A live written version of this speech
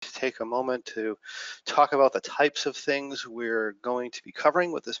take a moment to talk about the types of things we're going to be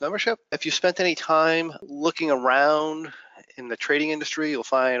covering with this membership. If you spent any time looking around in the trading industry, you'll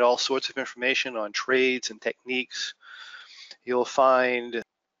find all sorts of information on trades and techniques. You'll find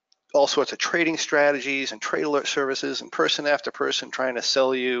all sorts of trading strategies and trade alert services, and person after person trying to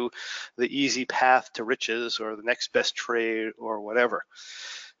sell you the easy path to riches or the next best trade or whatever.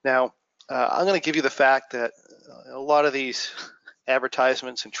 Now, I'm going to give you the fact that a lot of these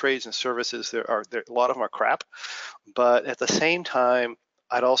advertisements and trades and services, a lot of them are crap, but at the same time,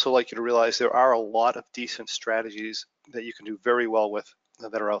 I'd also like you to realize there are a lot of decent strategies that you can do very well with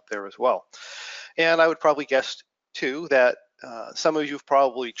that are out there as well. And I would probably guess too that some of you have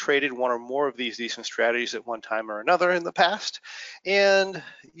probably traded one or more of these decent strategies at one time or another in the past, and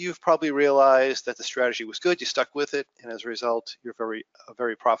you've probably realized that the strategy was good, you stuck with it, and as a result, you're a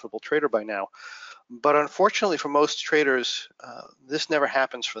very profitable trader by now. But unfortunately for most traders, this never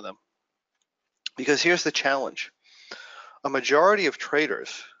happens for them. Because here's the challenge. A majority of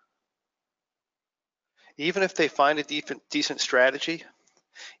traders, even if they find a decent strategy,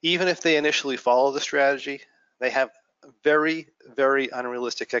 even if they initially follow the strategy, they have very, very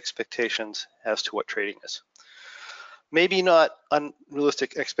unrealistic expectations as to what trading is. Maybe not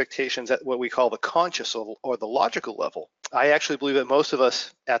unrealistic expectations at what we call the conscious or the logical level. I actually believe that most of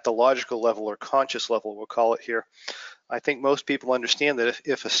us at the logical level or conscious level, we'll call it here, I think most people understand that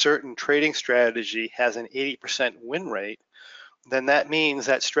if a certain trading strategy has an 80% win rate, then that means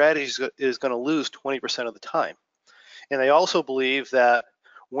that strategy is going to lose 20% of the time. And they also believe that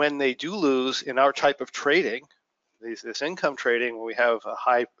when they do lose in our type of trading, this income trading, where we have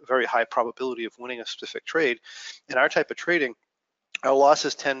a very high probability of winning a specific trade, in our type of trading, our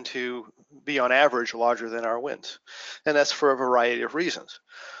losses tend to be on average larger than our wins. And that's for a variety of reasons.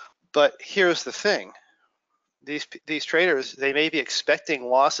 But here's the thing. These traders, they may be expecting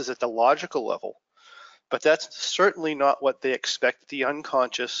losses at the logical level, but that's certainly not what they expect at the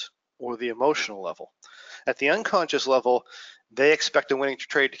unconscious or the emotional level. At the unconscious level, they expect a winning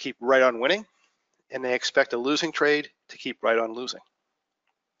trade to keep right on winning, and they expect a losing trade to keep right on losing.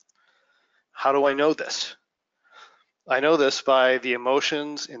 How do I know this? I know this by the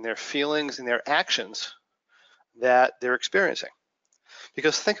emotions and their feelings and their actions that they're experiencing.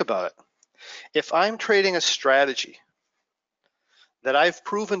 Because think about it. If I'm trading a strategy that I've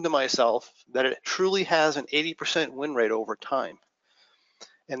proven to myself that it truly has an 80% win rate over time,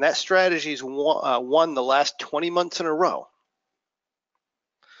 and that strategy's won the last 20 months in a row,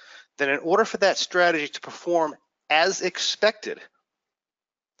 then in order for that strategy to perform as expected,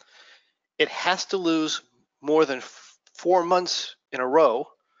 it has to lose more than 4 months in a row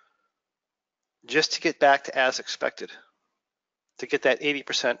just to get back to as expected, to get that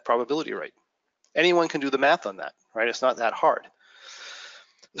 80% probability rate. Anyone can do the math on that, right? It's not that hard.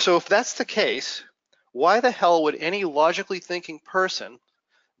 So if that's the case, why the hell would any logically thinking person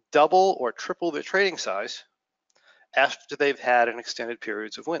double or triple their trading size after they've had an extended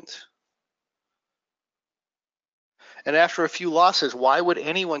periods of wins? And after a few losses, why would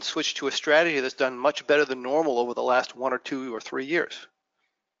anyone switch to a strategy that's done much better than normal over the last 1 or 2 or 3 years,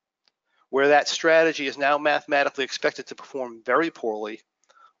 where that strategy is now mathematically expected to perform very poorly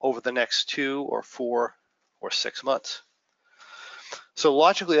over the next 2 or 4 or 6 months? So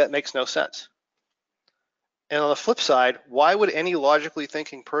logically, that makes no sense. And on the flip side, why would any logically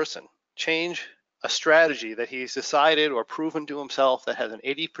thinking person change a strategy that he's decided or proven to himself that has an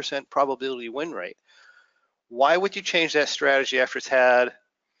 80% probability win rate? Why would you change that strategy after it's had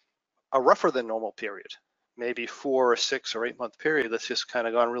a rougher than normal period, maybe 4 or 6 or 8 month period that's just kind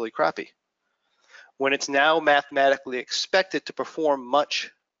of gone really crappy, when it's now mathematically expected to perform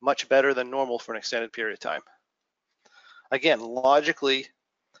much, much better than normal for an extended period of time? Again, logically,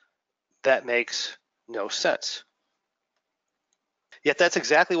 that makes no sense. Yet that's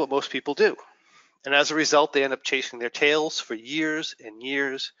exactly what most people do. And as a result, they end up chasing their tails for years and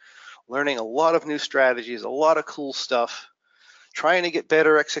years, learning a lot of new strategies, a lot of cool stuff, trying to get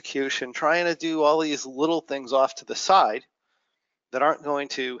better execution, trying to do all these little things off to the side that aren't going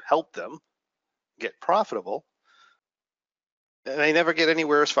to help them get profitable, and they never get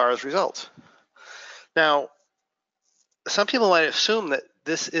anywhere as far as results. Now, some people might assume that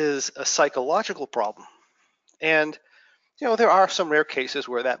this is a psychological problem, and there are some rare cases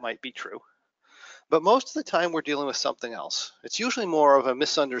where that might be true, but most of the time we're dealing with something else. It's usually more of a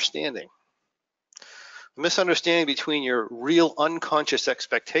misunderstanding. A misunderstanding between your real unconscious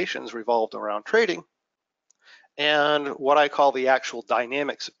expectations revolved around trading and what I call the actual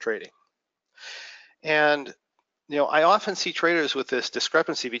dynamics of trading. And I often see traders with this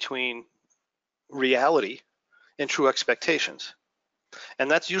discrepancy between reality and true expectations. And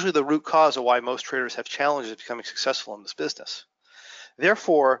that's usually the root cause of why most traders have challenges becoming successful in this business.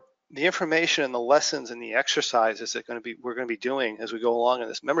 Therefore, the information and the lessons and the exercises that we're going to be doing as we go along in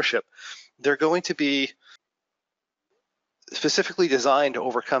this membership, they're going to be specifically designed to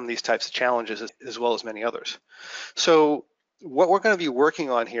overcome these types of challenges as well as many others. So what we're going to be working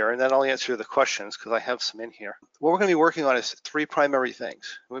on here, and then I'll answer the questions because I have some in here. What we're going to be working on is three primary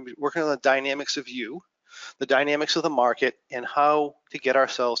things. We're going to be working on the dynamics of you, the dynamics of the market, and how to get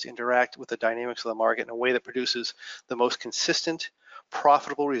ourselves to interact with the dynamics of the market in a way that produces the most consistent,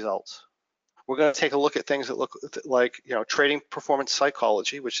 profitable results. We're going to take a look at things that look like, trading performance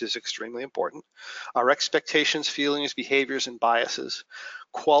psychology, which is extremely important, our expectations, feelings, behaviors, and biases,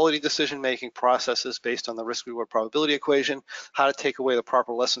 quality decision-making processes based on the risk-reward probability equation, how to take away the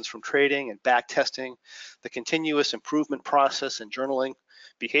proper lessons from trading and back testing, the continuous improvement process and journaling,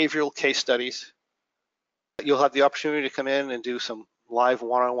 behavioral case studies. You'll have the opportunity to come in and do some live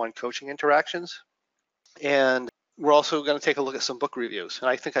one-on-one coaching interactions. And we're also going to take a look at some book reviews. And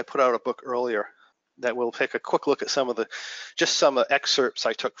I think I put out a book earlier that we'll take a quick look at some excerpts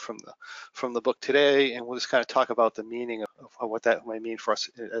I took from the book today, and we'll just kind of talk about the meaning of what that might mean for us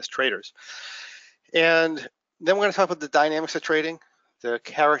as traders. And then we're going to talk about the dynamics of trading, the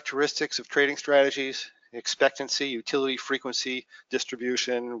characteristics of trading strategies, expectancy, utility, frequency,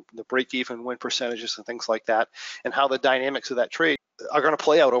 distribution, the break-even win percentages and things like that, and how the dynamics of that trade are going to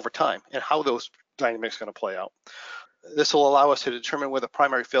play out over time and how those dynamics are going to play out. This will allow us to determine where the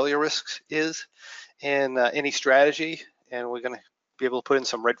primary failure risks is in any strategy, and we're going to be able to put in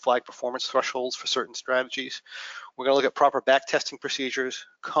some red flag performance thresholds for certain strategies. We're going to look at proper back testing procedures,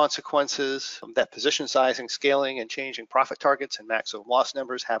 consequences that position sizing, scaling, and changing profit targets and maximum loss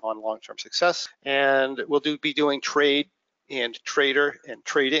numbers have on long-term success. And we'll be doing trade and trader and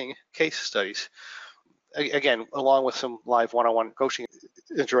trading case studies. Again, along with some live one-on-one coaching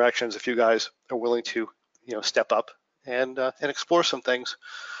interactions, if you guys are willing to, step up and explore some things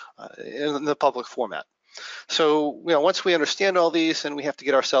in the public format. So, once we understand all these, then we have to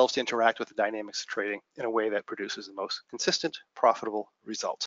get ourselves to interact with the dynamics of trading in a way that produces the most consistent, profitable results.